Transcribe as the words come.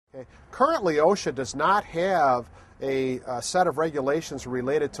Okay. Currently, OSHA does not have a set of regulations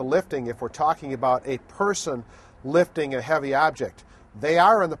related to lifting if we're talking about a person lifting a heavy object. They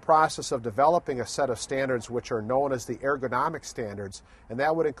are in the process of developing a set of standards which are known as the ergonomic standards, and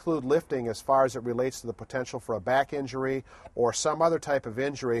that would include lifting as far as it relates to the potential for a back injury or some other type of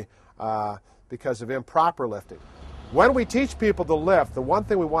injury because of improper lifting. When we teach people to lift, the one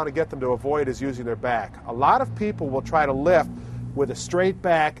thing we want to get them to avoid is using their back. A lot of people will try to lift with a straight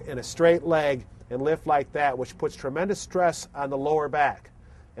back and a straight leg and lift like that, which puts tremendous stress on the lower back.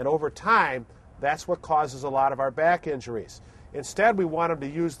 And over time, that's what causes a lot of our back injuries. Instead, we want them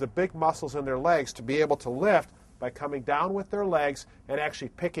to use the big muscles in their legs to be able to lift by coming down with their legs and actually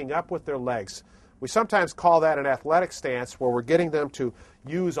picking up with their legs. We sometimes call that an athletic stance, where we're getting them to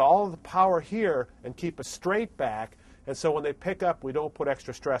use all of the power here and keep a straight back, and so when they pick up, we don't put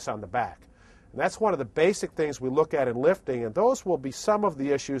extra stress on the back. And that's one of the basic things we look at in lifting, and those will be some of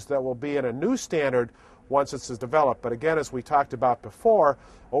the issues that will be in a new standard once it's developed. But again, as we talked about before,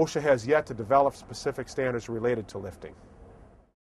 OSHA has yet to develop specific standards related to lifting.